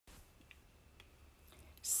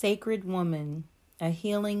Sacred Woman, a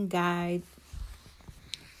healing guide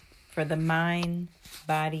for the mind,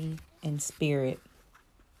 body, and spirit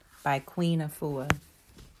by Queen Afua.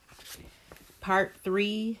 Part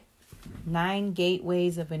 3, 9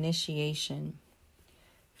 Gateways of Initiation.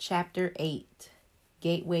 Chapter 8,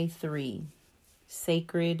 Gateway 3,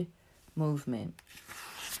 Sacred Movement.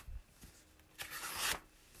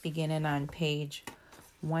 Beginning on page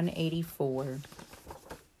 184.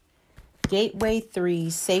 Gateway 3,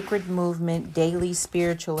 Sacred Movement, Daily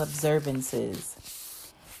Spiritual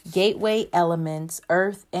Observances. Gateway elements,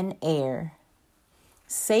 earth and air.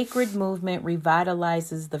 Sacred movement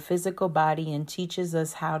revitalizes the physical body and teaches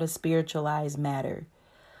us how to spiritualize matter.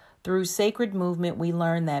 Through sacred movement, we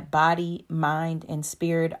learn that body, mind, and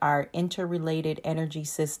spirit are interrelated energy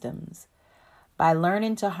systems. By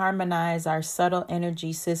learning to harmonize our subtle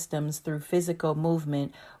energy systems through physical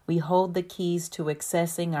movement, we hold the keys to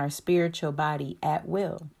accessing our spiritual body at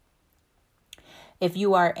will. If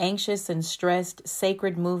you are anxious and stressed,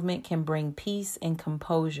 sacred movement can bring peace and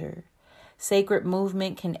composure. Sacred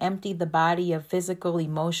movement can empty the body of physical,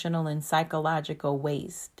 emotional, and psychological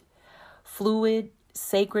waste. Fluid,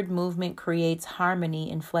 sacred movement creates harmony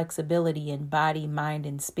and flexibility in body, mind,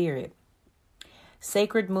 and spirit.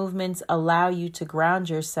 Sacred movements allow you to ground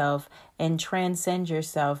yourself and transcend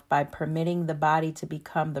yourself by permitting the body to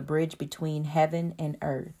become the bridge between heaven and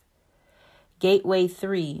earth. Gateway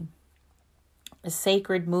 3. A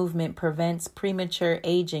sacred movement prevents premature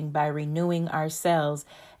aging by renewing our cells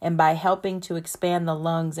and by helping to expand the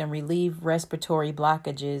lungs and relieve respiratory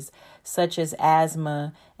blockages such as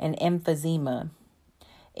asthma and emphysema.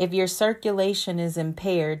 If your circulation is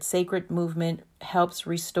impaired, sacred movement helps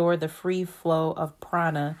restore the free flow of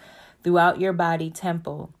prana throughout your body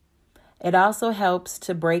temple. It also helps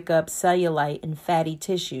to break up cellulite and fatty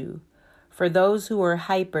tissue. For those who are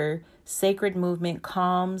hyper, sacred movement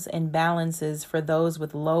calms and balances. For those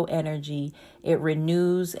with low energy, it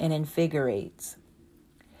renews and invigorates.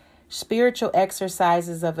 Spiritual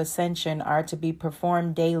exercises of ascension are to be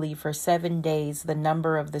performed daily for 7 days, the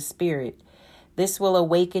number of the spirit. This will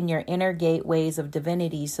awaken your inner gateways of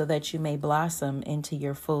divinity so that you may blossom into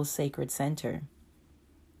your full sacred center.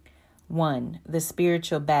 1. The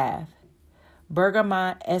spiritual bath.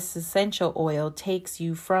 Bergamot essential oil takes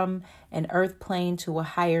you from an earth plane to a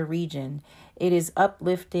higher region. It is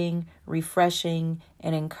uplifting, refreshing,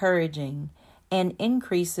 and encouraging, and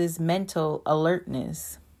increases mental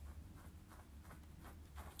alertness.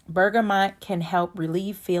 Bergamot can help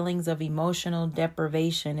relieve feelings of emotional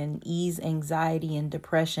deprivation and ease anxiety and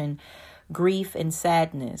depression, grief and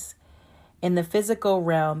sadness. In the physical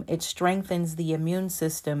realm, it strengthens the immune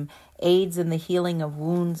system, aids in the healing of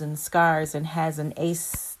wounds and scars, and has an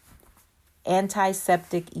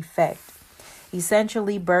antiseptic effect.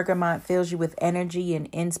 Essentially, bergamot fills you with energy and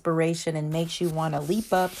inspiration and makes you want to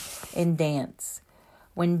leap up and dance.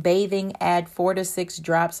 When bathing, add 4 to 6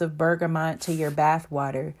 drops of bergamot to your bath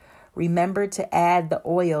water. Remember to add the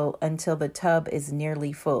oil until the tub is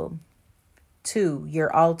nearly full. 2.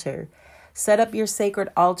 Your altar. Set up your sacred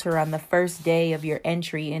altar on the first day of your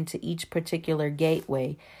entry into each particular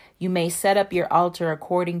gateway. You may set up your altar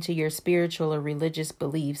according to your spiritual or religious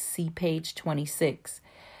beliefs. See page 26.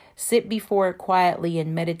 Sit before it quietly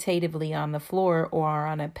and meditatively on the floor or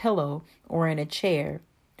on a pillow or in a chair.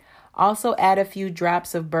 Also add a few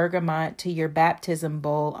drops of bergamot to your baptism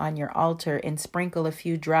bowl on your altar and sprinkle a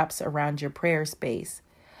few drops around your prayer space.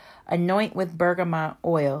 Anoint with bergamot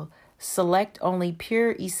oil. Select only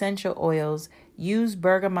pure essential oils. Use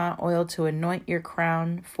bergamot oil to anoint your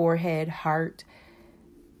crown, forehead, heart,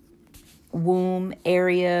 womb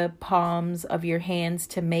area, palms of your hands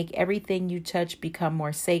to make everything you touch become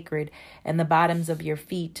more sacred, and the bottoms of your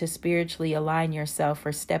feet to spiritually align yourself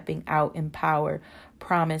for stepping out in power,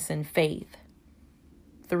 promise, and faith.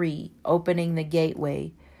 3. Opening the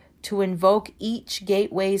gateway. To invoke each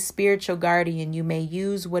gateway's spiritual guardian, you may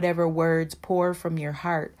use whatever words pour from your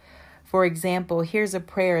heart. For example, here's a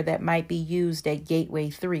prayer that might be used at Gateway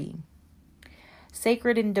 3.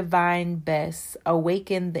 Sacred and divine Bess,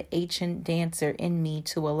 awaken the ancient dancer in me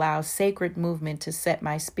to allow sacred movement to set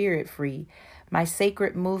my spirit free. My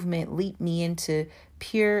sacred movement lead me into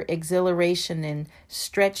pure exhilaration and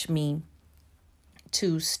stretch me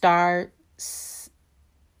to star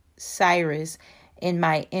Cyrus in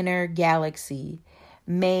my inner galaxy.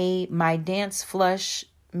 May my dance flush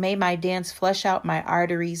out my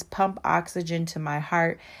arteries, pump oxygen to my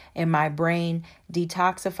heart and my brain,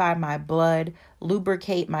 detoxify my blood,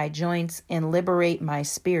 lubricate my joints, and liberate my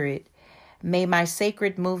spirit. May my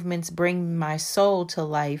sacred movements bring my soul to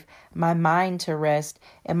life, my mind to rest,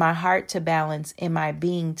 and my heart to balance, and my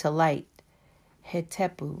being to light.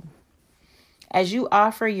 Hetepu. As you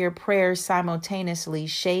offer your prayers simultaneously,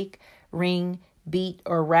 shake, ring, beat,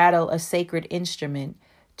 or rattle a sacred instrument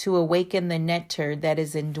to awaken the nectar that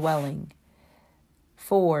is indwelling.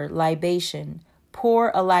 4. Libation.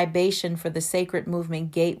 Pour a libation for the sacred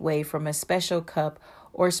movement gateway from a special cup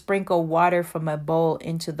or sprinkle water from a bowl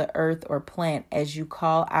into the earth or plant as you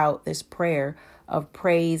call out this prayer of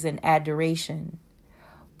praise and adoration.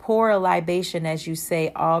 Pour a libation as you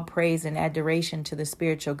say all praise and adoration to the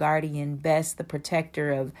spiritual guardian, Best, the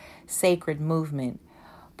protector of sacred movement.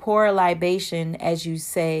 Pour a libation as you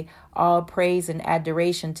say all praise and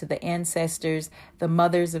adoration to the ancestors, the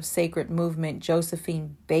mothers of sacred movement,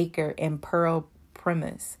 Josephine Baker and Pearl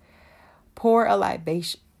Primus. Pour a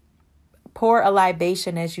libation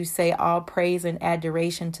as you say all praise and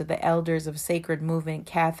adoration to the elders of sacred movement,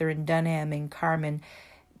 Catherine Dunham and Carmen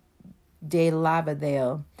de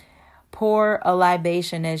Lavadale. Pour a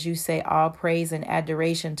libation as you say all praise and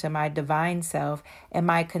adoration to my divine self and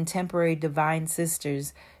my contemporary divine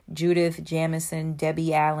sisters, Judith Jamison,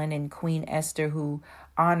 Debbie Allen, and Queen Esther, who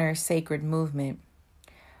honor sacred movement.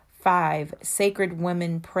 5. Sacred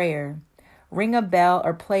Women Prayer. Ring a bell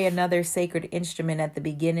or play another sacred instrument at the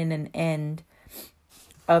beginning and end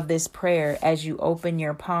of this prayer as you open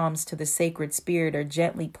your palms to the sacred spirit or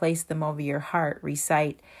gently place them over your heart.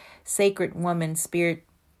 Recite Sacred Woman Spirit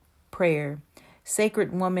Prayer.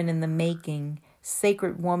 Sacred Woman in the making.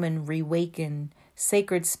 Sacred Woman rewaken.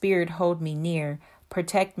 Sacred Spirit hold me near.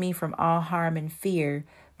 Protect me from all harm and fear.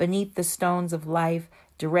 Beneath the stones of life,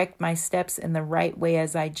 direct my steps in the right way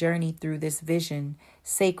as I journey through this vision.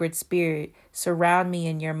 Sacred Spirit, surround me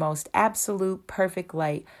in your most absolute perfect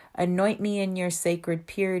light. Anoint me in your sacred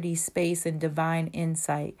purity, space, and divine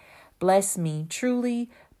insight. Bless me, truly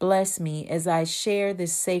bless me as I share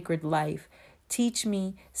this sacred life. Teach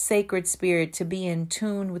me, Sacred Spirit, to be in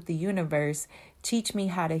tune with the universe. Teach me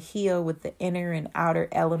how to heal with the inner and outer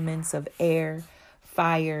elements of air,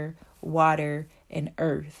 fire, water, and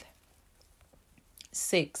earth.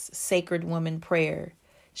 6. Sacred Woman Prayer.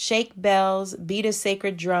 Shake bells, beat a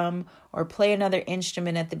sacred drum, or play another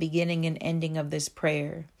instrument at the beginning and ending of this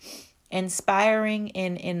prayer. Inspiring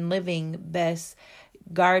and in living, Best,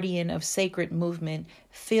 guardian of sacred movement,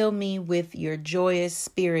 fill me with your joyous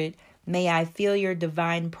spirit. May I feel your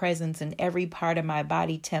divine presence in every part of my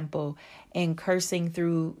body temple and coursing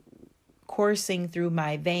through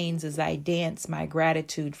my veins as I dance my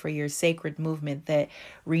gratitude for your sacred movement that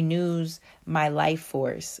renews my life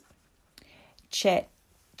force. Chant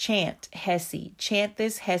Hesi. Chant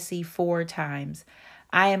this Hesi 4 times.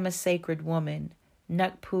 I am a sacred woman.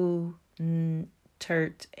 Nukpu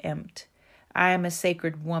Turt Emt. I am a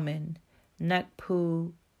sacred woman.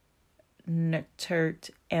 Nukpu Turt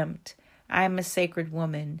Emt. I am a sacred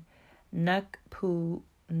woman. Nukpu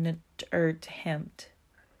Turt Emt.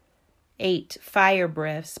 8. Fire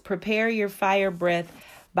breaths. Prepare your fire breath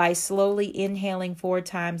by slowly inhaling 4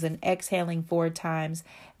 times and exhaling 4 times.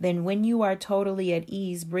 Then when you are totally at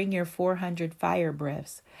ease, bring your 400 fire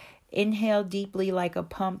breaths. Inhale deeply like a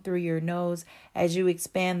pump through your nose as you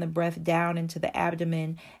expand the breath down into the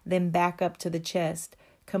abdomen, then back up to the chest.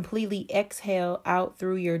 Completely exhale out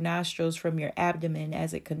through your nostrils from your abdomen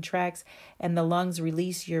as it contracts and the lungs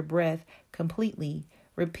release your breath completely.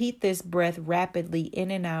 Repeat this breath rapidly in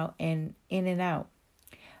and out and in and out.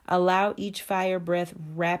 Allow each fire breath,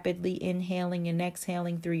 rapidly inhaling and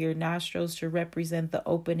exhaling through your nostrils, to represent the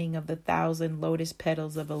opening of the 1,000 lotus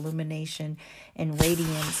petals of illumination and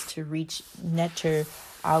radiance to reach Neter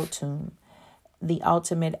Autum, the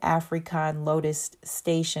ultimate African lotus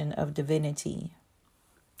station of divinity.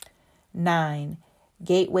 9.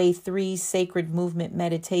 Gateway 3 Sacred Movement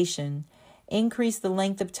Meditation. Increase the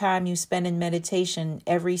length of time you spend in meditation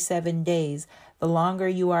every 7 days. The longer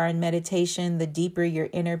you are in meditation, the deeper your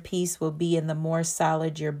inner peace will be and the more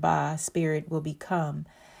solid your spirit will become.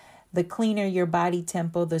 The cleaner your body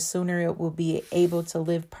temple, the sooner it will be able to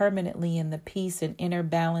live permanently in the peace and inner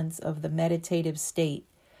balance of the meditative state.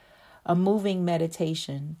 A moving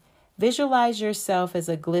meditation. Visualize yourself as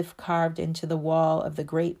a glyph carved into the wall of the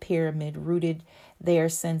Great Pyramid, rooted there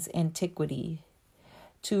since antiquity.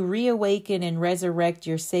 To reawaken and resurrect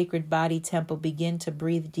your sacred body temple, begin to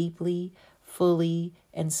breathe deeply, fully,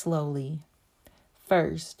 and slowly.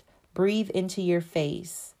 First, breathe into your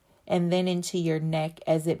face and then into your neck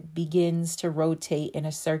as it begins to rotate in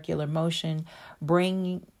a circular motion,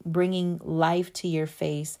 bringing life to your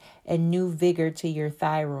face and new vigor to your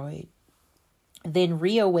thyroid. Then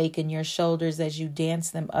reawaken your shoulders as you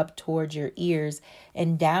dance them up towards your ears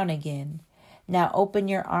and down again. Now open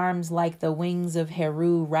your arms like the wings of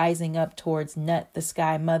Heru rising up towards Nut, the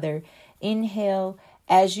Sky Mother. Inhale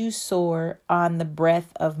As you soar on the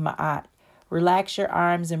breath of Ma'at, relax your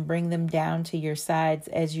arms and bring them down to your sides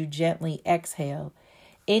as you gently exhale.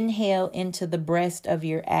 Inhale into the breast of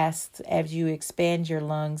your asps as you expand your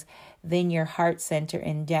lungs, then your heart center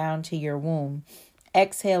and down to your womb.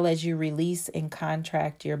 Exhale as you release and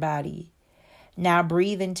contract your body. Now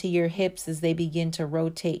breathe into your hips as they begin to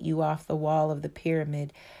rotate you off the wall of the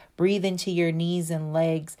pyramid. Breathe into your knees and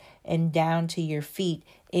legs and down to your feet,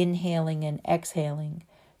 inhaling and exhaling.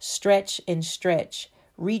 Stretch and stretch.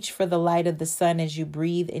 Reach for the light of the sun as you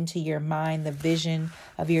breathe into your mind the vision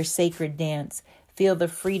of your sacred dance. Feel the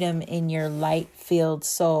freedom in your light-filled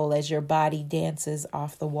soul as your body dances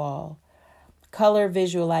off the wall. Color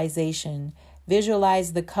visualization.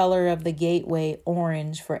 Visualize the color of the gateway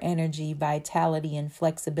orange for energy, vitality, and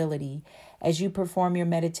flexibility. As you perform your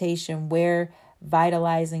meditation, wear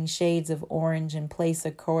vitalizing shades of orange and place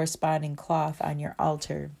a corresponding cloth on your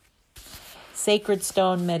altar. Sacred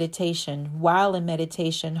stone meditation. While in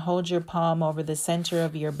meditation, hold your palm over the center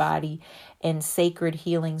of your body and sacred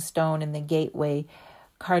healing stone in the gateway,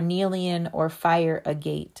 carnelian or fire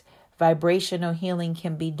agate. Vibrational healing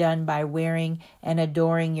can be done by wearing and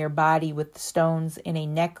adoring your body with stones in a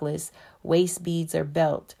necklace, waist beads, or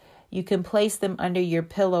belt. You can place them under your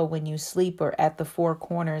pillow when you sleep or at the four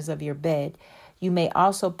corners of your bed. You may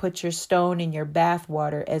also put your stone in your bath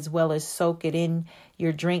water as well as soak it in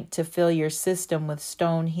your drink to fill your system with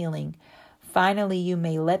stone healing. Finally, you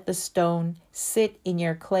may let the stone sit in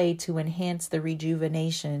your clay to enhance the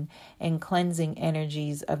rejuvenation and cleansing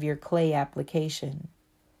energies of your clay application.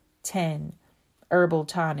 10. Herbal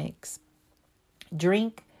tonics.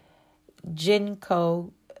 Drink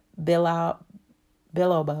Ginkgo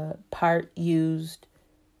biloba, part used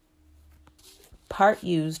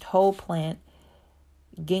whole plant.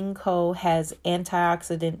 Ginkgo has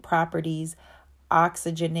antioxidant properties,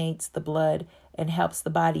 oxygenates the blood, and helps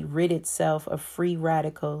the body rid itself of free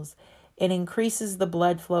radicals. It increases the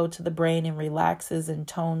blood flow to the brain and relaxes and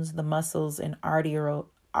tones the muscles and arterial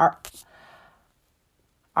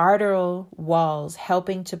walls,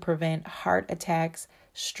 helping to prevent heart attacks,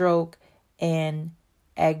 stroke, and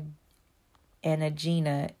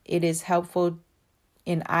angina. It is helpful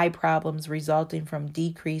in eye problems resulting from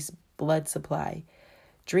decreased blood supply.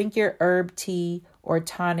 Drink your herb tea or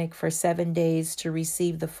tonic for 7 days to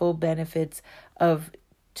receive the full benefits of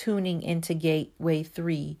tuning into Gateway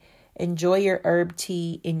 3. Enjoy your herb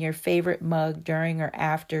tea in your favorite mug during or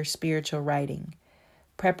after spiritual writing.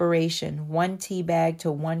 Preparation: 1 tea bag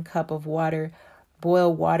to 1 cup of water.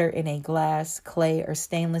 Boil water in a glass, clay, or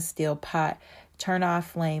stainless steel pot. Turn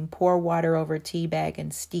off flame, pour water over tea bag,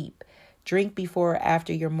 and steep. Drink before or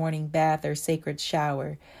after your morning bath or sacred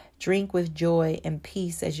shower. Drink with joy and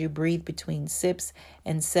peace as you breathe between sips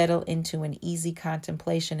and settle into an easy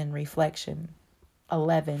contemplation and reflection.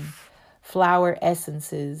 11. Flower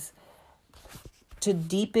essences. To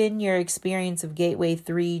deepen your experience of Gateway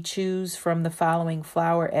 3, choose from the following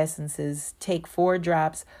flower essences. Take 4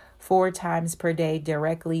 drops 4 times per day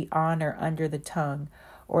directly on or under the tongue,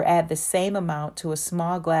 or add the same amount to a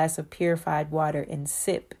small glass of purified water and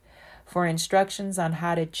sip. For instructions on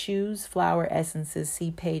how to choose flower essences,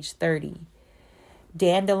 see page 30.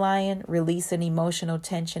 Dandelion, release an emotional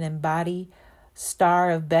tension in body.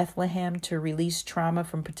 Star of Bethlehem, to release trauma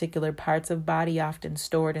from particular parts of body often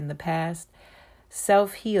stored in the past.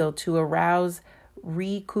 Self-heal, to arouse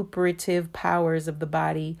recuperative powers of the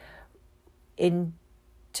body,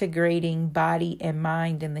 integrating body and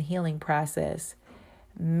mind in the healing process.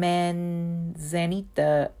 Manzanita,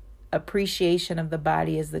 appreciation of the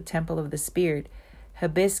body as the temple of the spirit.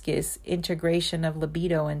 Hibiscus, integration of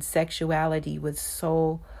libido and sexuality with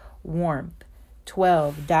soul warmth.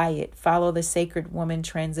 12. Diet, follow the Sacred Woman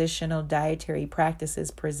transitional dietary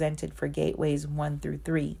practices presented for Gateways 1 through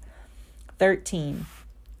 3. 13.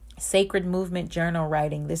 Sacred movement journal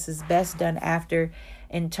writing. This is best done after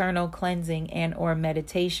internal cleansing and or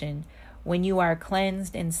meditation. When you are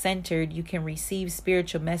cleansed and centered, you can receive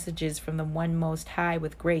spiritual messages from the One Most High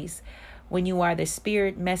with grace. When you are the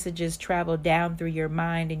spirit, messages travel down through your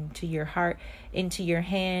mind, into your heart, into your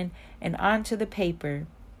hand, and onto the paper.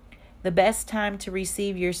 The best time to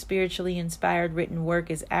receive your spiritually inspired written work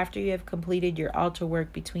is after you have completed your altar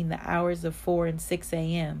work between the hours of 4 and 6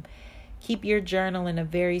 a.m. Keep your journal in a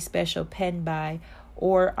very special pen by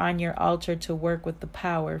or on your altar to work with the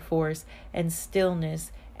power, force, and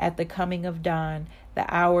stillness at the coming of dawn, the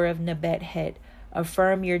hour of Nebet Het.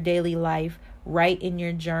 Affirm your daily life. Write in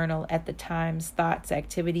your journal at the times, thoughts,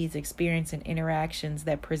 activities, experience, and interactions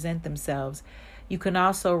that present themselves. You can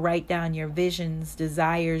also write down your visions,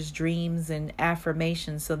 desires, dreams, and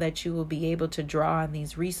affirmations so that you will be able to draw on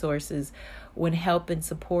these resources when help and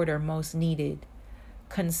support are most needed.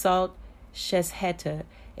 Consult Shesheta.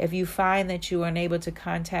 If you find that you are unable to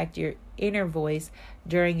contact your inner voice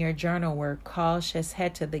during your journal work, call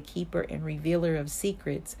Shesheta, the keeper and revealer of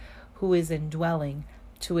secrets, who is indwelling,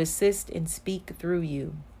 to assist and speak through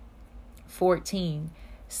you. 14.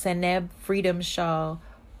 Seneb freedom shawl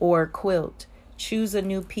or quilt. Choose a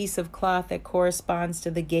new piece of cloth that corresponds to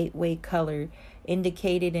the gateway color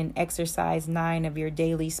indicated in exercise 9 of your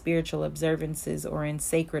daily spiritual observances or in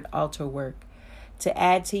sacred altar work. To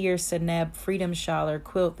add to your Seneb freedom shawl or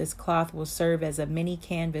quilt, this cloth will serve as a mini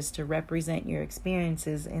canvas to represent your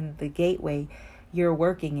experiences in the gateway you're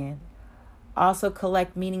working in. Also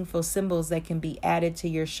collect meaningful symbols that can be added to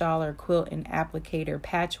your shawl or quilt in applique or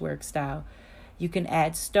patchwork style. You can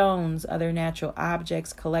add stones, other natural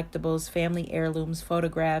objects, collectibles, family heirlooms,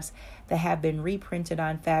 photographs that have been reprinted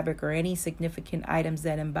on fabric, or any significant items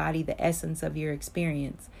that embody the essence of your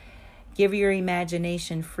experience. Give your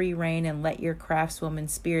imagination free rein and let your craftswoman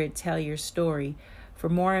spirit tell your story. For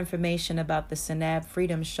more information about the Seneb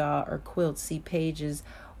Freedom Shawl or quilt, see pages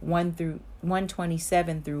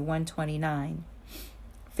 127 through 129.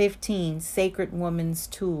 15. Sacred Woman's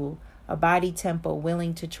Tool, a body temple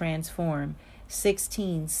willing to transform.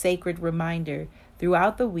 16. Sacred Reminder.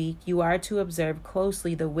 Throughout the week, you are to observe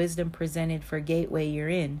closely the wisdom presented for gateway you're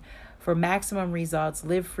in. For maximum results,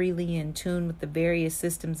 live freely in tune with the various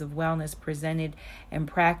systems of wellness presented and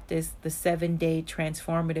practice the 7-day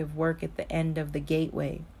transformative work at the end of the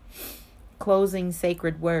gateway. Closing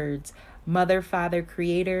sacred words. Mother, Father,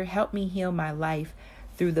 Creator, help me heal my life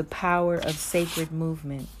through the power of sacred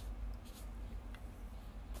movement.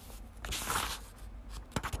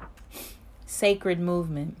 Sacred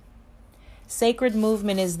movement. Sacred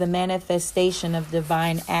movement is the manifestation of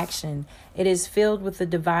divine action. It is filled with the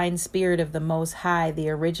divine spirit of the Most High, the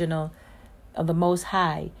original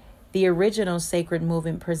The original sacred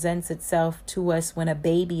movement presents itself to us when a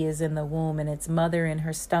baby is in the womb and its mother and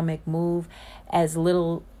her stomach move as the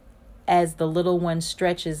little one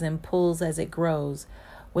stretches and pulls as it grows.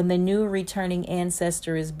 When the new returning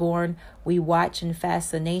ancestor is born, we watch in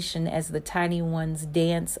fascination as the tiny ones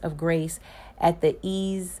dance of grace at the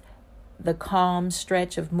ease, the calm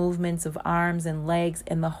stretch of movements of arms and legs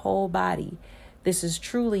and the whole body. This is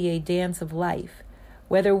truly a dance of life.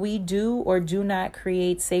 Whether we do or do not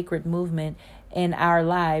create sacred movement in our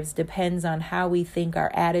lives depends on how we think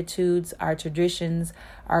our attitudes, our traditions,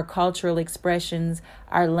 our cultural expressions,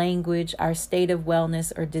 our language, our state of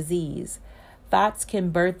wellness or disease. Thoughts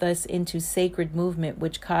can birth us into sacred movement,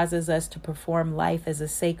 which causes us to perform life as a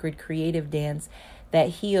sacred creative dance that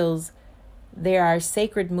heals. There are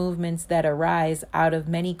sacred movements that arise out of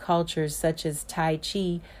many cultures, such as Tai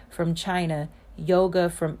Chi from China, yoga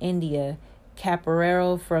from India,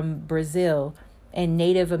 capoeira from Brazil, and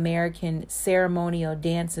Native American ceremonial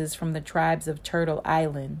dances from the tribes of Turtle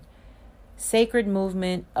Island. Sacred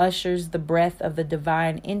movement ushers the breath of the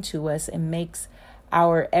divine into us and makes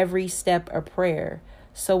our every step a prayer.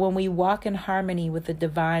 So when we walk in harmony with the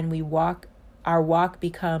divine, our walk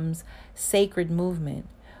becomes sacred movement.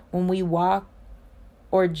 When we walk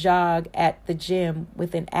or jog at the gym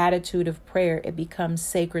with an attitude of prayer, it becomes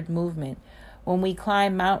sacred movement. When we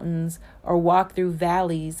climb mountains or walk through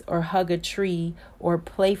valleys or hug a tree or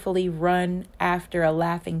playfully run after a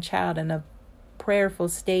laughing child in a prayerful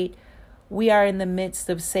state, we are in the midst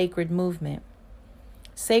of sacred movement.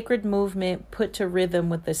 Sacred movement put to rhythm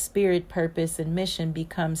with the spirit, purpose, and mission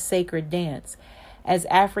becomes sacred dance. As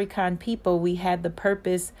African people, we had the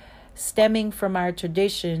purpose stemming from our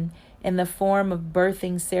tradition in the form of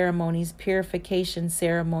birthing ceremonies, purification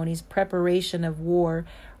ceremonies, preparation of war,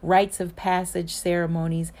 rites of passage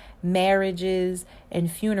ceremonies, marriages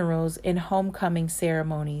and funerals, and homecoming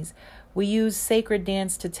ceremonies. We use sacred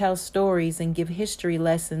dance to tell stories and give history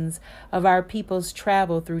lessons of our people's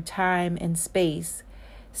travel through time and space.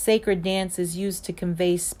 Sacred dance is used to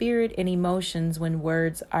convey spirit and emotions when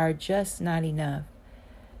words are just not enough.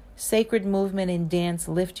 Sacred movement and dance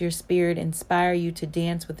lift your spirit, inspire you to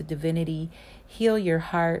dance with the divinity, heal your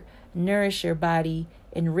heart, nourish your body,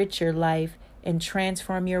 enrich your life, and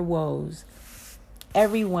transform your woes.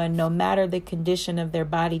 Everyone, no matter the condition of their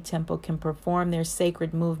body temple, can perform their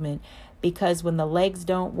sacred movement, because when the legs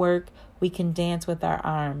don't work, we can dance with our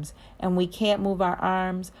arms. And we can't move our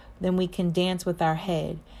arms, then we can dance with our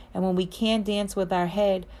head. And when we can't dance with our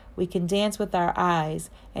head, we can dance with our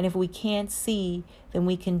eyes. And if we can't see, then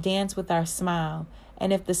we can dance with our smile.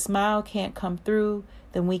 And if the smile can't come through,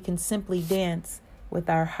 then we can simply dance with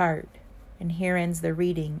our heart. And here ends the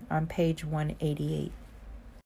reading on page 188.